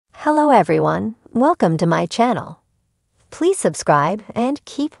Hello everyone, welcome to my channel. Please subscribe and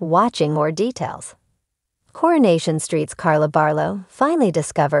keep watching more details. Coronation Street's Carla Barlow finally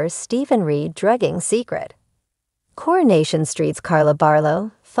discovers Stephen Reid drugging secret. Coronation Street's Carla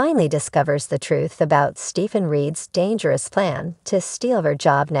Barlow finally discovers the truth about Stephen Reid's dangerous plan to steal her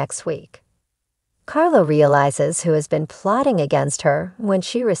job next week. Carla realizes who has been plotting against her when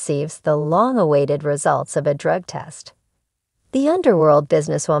she receives the long-awaited results of a drug test. The underworld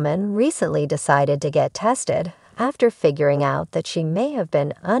businesswoman recently decided to get tested after figuring out that she may have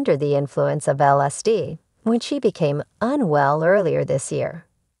been under the influence of LSD when she became unwell earlier this year.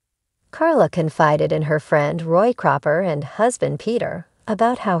 Carla confided in her friend Roy Cropper and husband Peter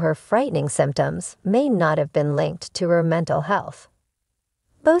about how her frightening symptoms may not have been linked to her mental health.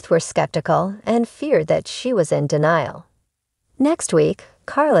 Both were skeptical and feared that she was in denial. Next week,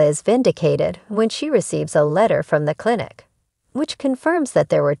 Carla is vindicated when she receives a letter from the clinic, which confirms that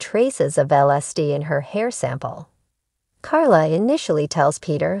there were traces of LSD in her hair sample. Carla initially tells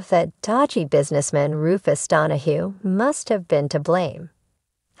Peter that dodgy businessman Rufus Donahue must have been to blame.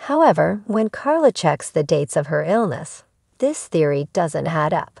 However, when Carla checks the dates of her illness, this theory doesn't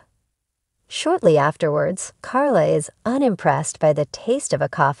add up. Shortly afterwards, Carla is unimpressed by the taste of a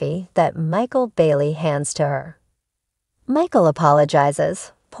coffee that Michael Bailey hands to her. Michael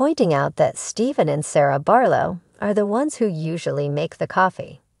apologizes, pointing out that Stephen and Sarah Barlow are the ones who usually make the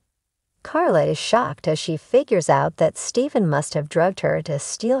coffee. Carla is shocked as she figures out that Stephen must have drugged her to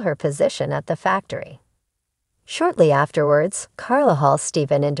steal her position at the factory. Shortly afterwards, Carla hauls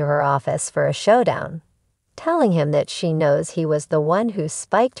Stephen into her office for a showdown, telling him that she knows he was the one who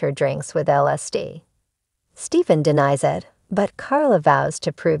spiked her drinks with LSD. Stephen denies it, but Carla vows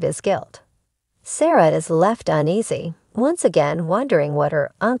to prove his guilt. Sarah is left uneasy, once again wondering what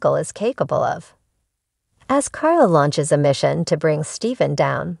her uncle is capable of. As Carla launches a mission to bring Stephen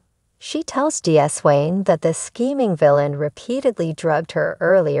down, she tells D.S. Swain that the scheming villain repeatedly drugged her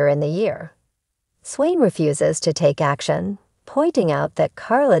earlier in the year. Swain refuses to take action, pointing out that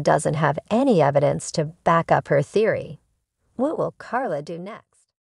Carla doesn't have any evidence to back up her theory. What will Carla do next?